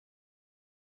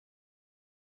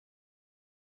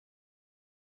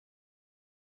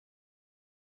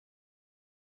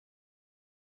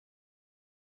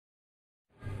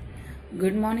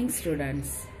Good morning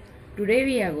students. Today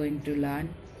we are going to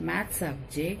learn math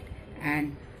subject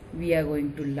and we are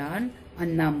going to learn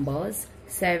on numbers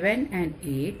 7 and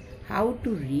 8 how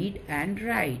to read and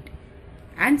write.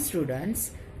 And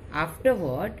students,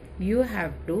 afterward you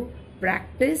have to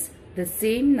practice the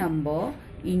same number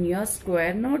in your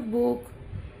square notebook.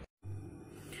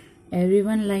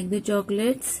 Everyone like the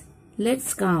chocolates?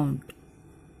 Let's count.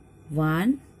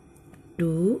 1,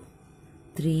 2,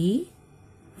 3,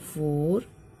 4,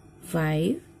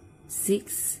 5,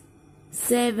 6,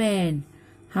 7.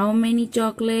 How many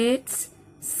chocolates?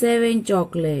 7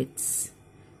 chocolates.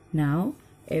 Now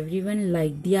everyone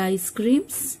like the ice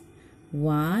creams?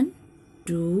 1,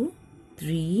 2,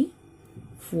 3,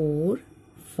 4,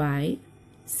 5,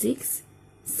 6,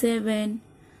 7.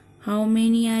 How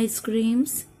many ice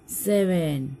creams?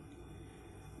 7.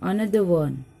 Another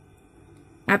one.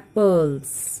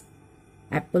 Apples.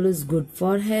 Apple is good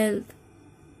for health.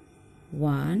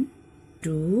 1,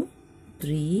 2,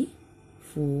 3,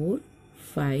 4,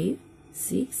 5,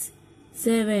 6,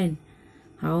 7.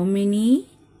 How many?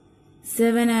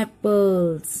 7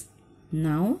 apples.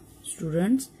 Now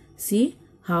students, see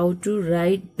how to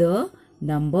write the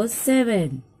number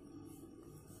 7.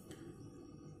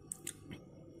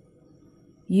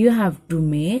 You have to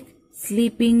make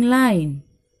sleeping line.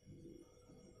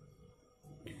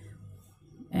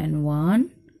 And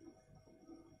 1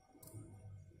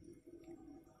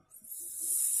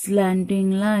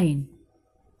 slanting line.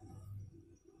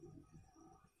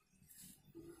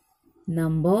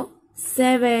 Number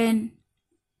 7.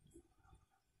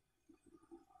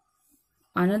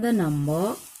 Another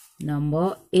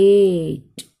number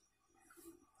 8.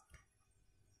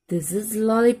 This is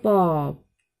lollipop.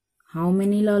 How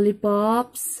many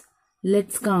lollipops?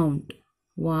 Let's count.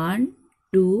 1,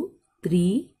 2,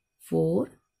 3, 4,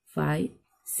 5,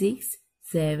 6,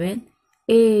 7,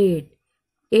 8.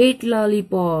 8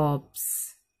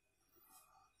 lollipops.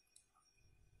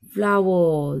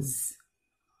 Flowers.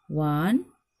 1,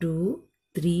 2,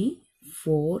 3,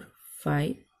 4,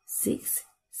 5, 6,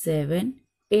 7,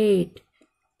 8.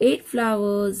 8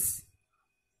 flowers.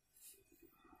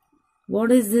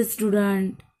 What is this,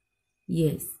 student?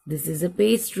 Yes, this is a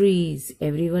pastries.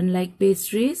 Everyone like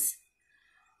pastries?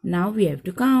 Now we have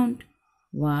to count.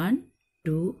 1,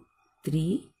 2,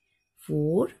 3,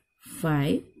 4,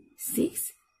 5,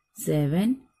 6,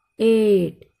 7,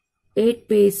 8. 8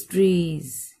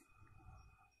 pastries.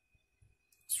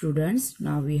 Students,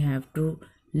 now we have to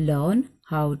learn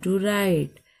how to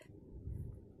write.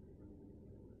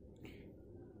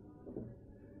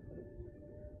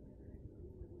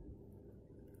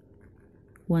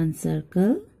 One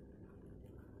circle,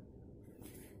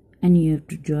 and you have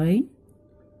to join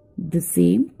the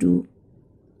same to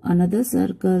another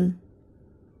circle.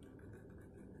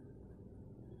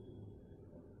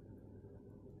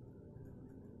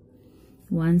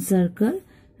 One circle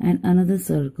and another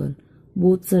circle.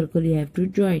 Both circle you have to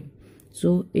join.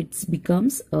 So it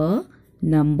becomes a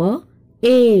number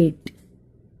 8.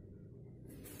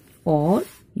 Or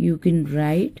you can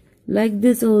write like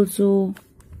this also.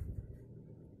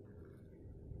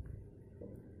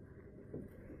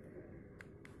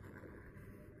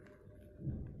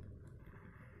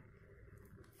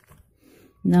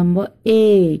 Number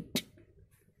 8.